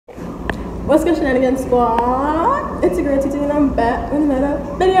What's good, Shenanigans Squad? It's your girl Tee and I'm back with another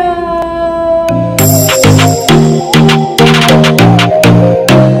video.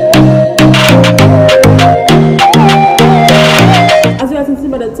 As you guys can see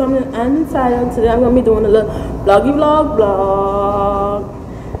by the thumbnail and the title, today I'm gonna be doing a little vloggy vlog.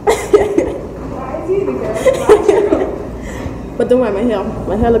 But don't worry,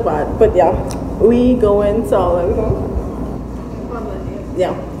 my hair look bad. But yeah, we going to where we going?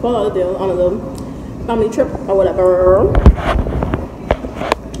 Yeah, Fort Lauderdale on a little family trip or whatever.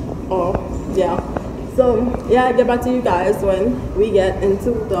 Oh yeah. So yeah, I get back to you guys when we get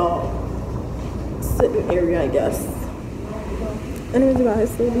into the sitting area, I guess. Anyways, you guys,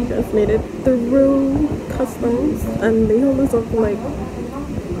 so we just made it through customs and they hold us up for like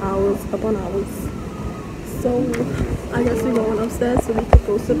hours upon hours. So I guess we're going upstairs so we could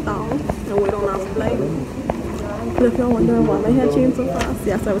go sit down and wait on our flight. But if y'all wondering why my hair changed so fast,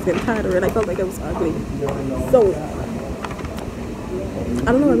 yes, I was getting tired of it. I felt like it was ugly. So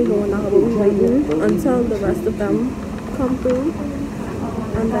I don't know where we're going now, but we're waiting until the rest of them come through.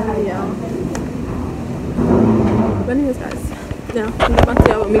 And then yeah. But anyways, guys, yeah, we'll get back to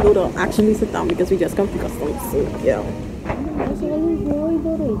y'all when we go to actually sit down because we just come to customs. So yeah.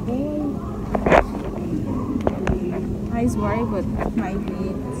 I was worried but my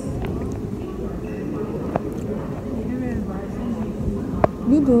feet.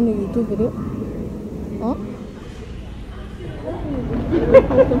 You doing a YouTube video? Huh?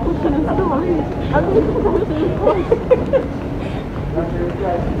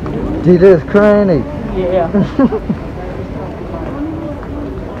 Jesus Christ! Yeah.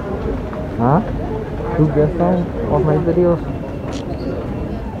 Huh? Who gets some of my videos?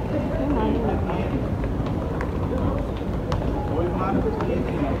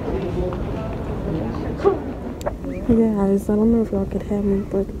 Yeah, guys, I don't know if y'all could hear me,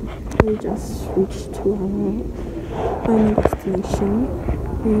 but we just reached to our final destination.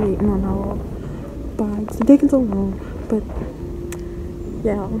 We're waiting on our bags. It's taking so long, but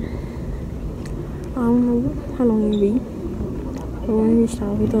yeah. I don't know how long it'll be. But when we reached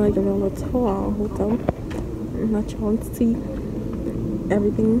our hotel, like around the 2-hour hotel, and let y'all see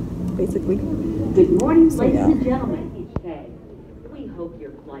everything, basically. Good morning, So, ladies yeah. and gentlemen. We hope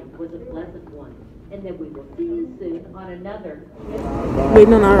your flight was a pleasant one, and that we will see you soon on another.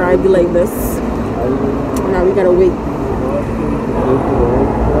 Waiting on our ride be like this. Now we gotta wait.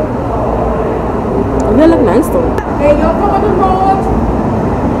 They look nice though. Hey, y'all come on the road.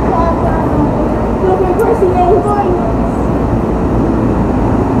 Look at Chrissy going.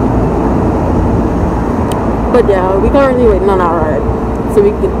 But yeah, we currently waiting on our ride, so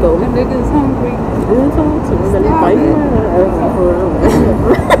we could go. The nigga's hungry.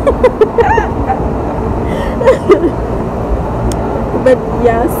 But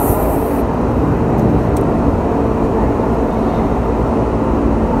yes.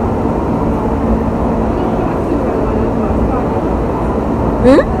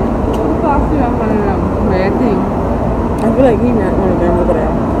 I feel like he's not one of them over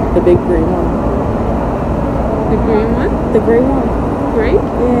there. The big green one. The green one? The gray one. Gray?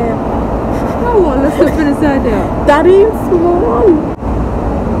 Yeah. Oh, well, let's go put inside there. That is small.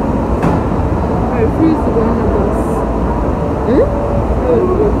 I refuse to go on the bus. Hmm? I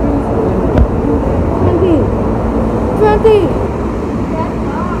refuse to go on the bus. 20.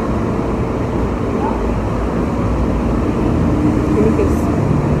 Can you kiss?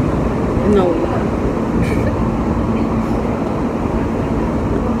 No.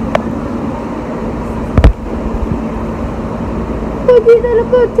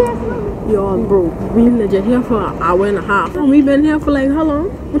 Yo, bro, we legit here for an hour and a half. And we've been here for like how long?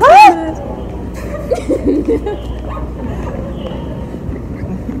 What time is it?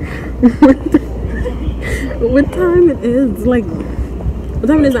 What time it is? Like, what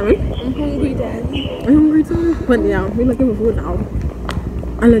time is that, man? I'm hungry, Daddy. I'm hungry too. But yeah, we're looking for food now.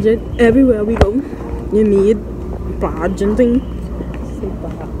 And legit, everywhere we go, you need badge and thing.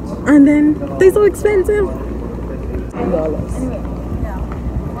 And then they're so expensive.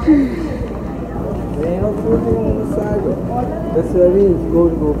 They have food on the side. That's what I mean. Go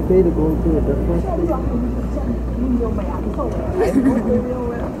pay to go to a different place.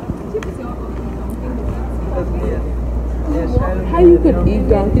 How you could eat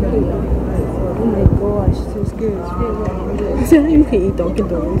Dunkin' Donuts? Oh my gosh, so scared. So you can eat Dunkin'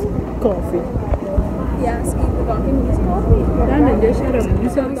 Donuts coffee. Yes, eat the Dunkin' Donuts coffee. Diamond, just shut up. You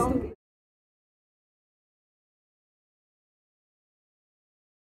sound stupid.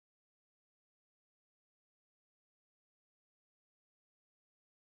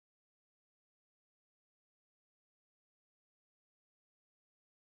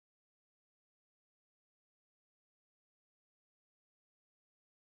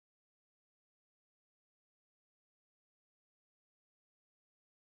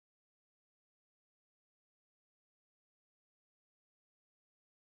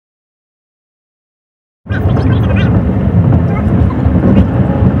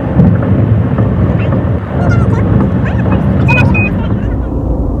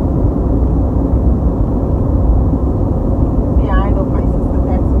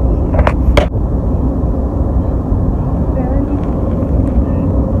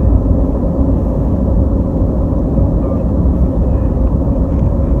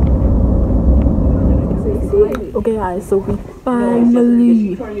 Okay guys, so we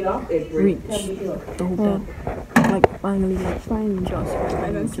finally reached the hotel. Like finally just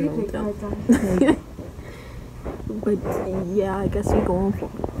reached the hotel. But yeah, I guess we're going for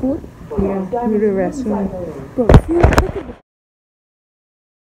food. Yeah, to the restaurant. Bro, see, look at the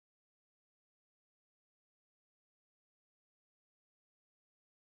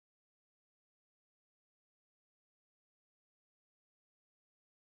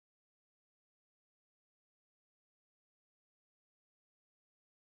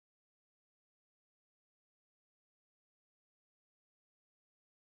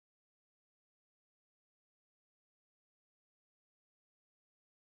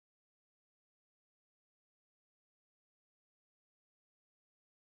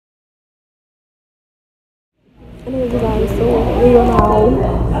anyways, you guys, so we are now.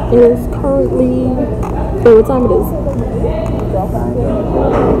 It is currently. Wait, what time it is?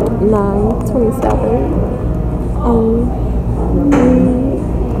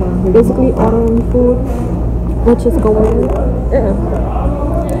 9:27. We basically ordering food, which is going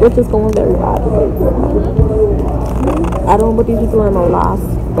very bad because I don't put these people in my last.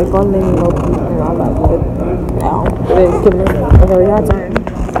 Like on them, and all that. But now they're giving me a very hard time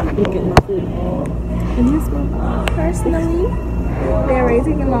getting my food. And this one, Personally, they're already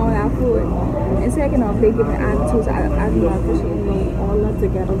taking long with our food. And second off, they giving attitudes. I do not appreciate it. all that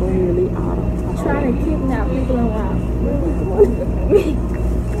together don't really add up. Trying to kidnap people in wild.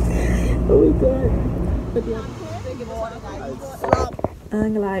 Oh my god. But yeah.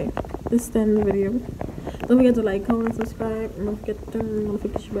 And like, this is the end of the video. Don't forget to like, comment, subscribe, and don't forget to turn on the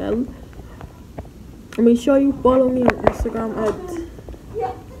notification bell. And make sure you follow me on Instagram at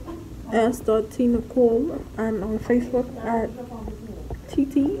S.teenicole and on Facebook at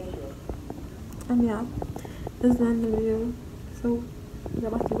TT. And yeah, this is the end of the video. So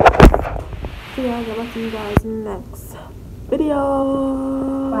get back to you guys. So yeah, get back to you guys in the next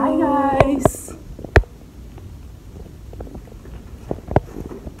video. Bye, guys.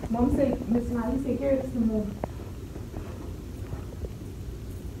 Mom said, Miss Molly said, carry this to move.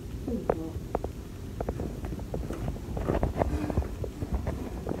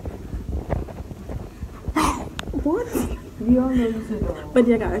 What? We all know you said that. But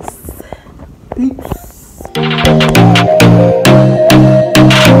yeah, guys. Peace.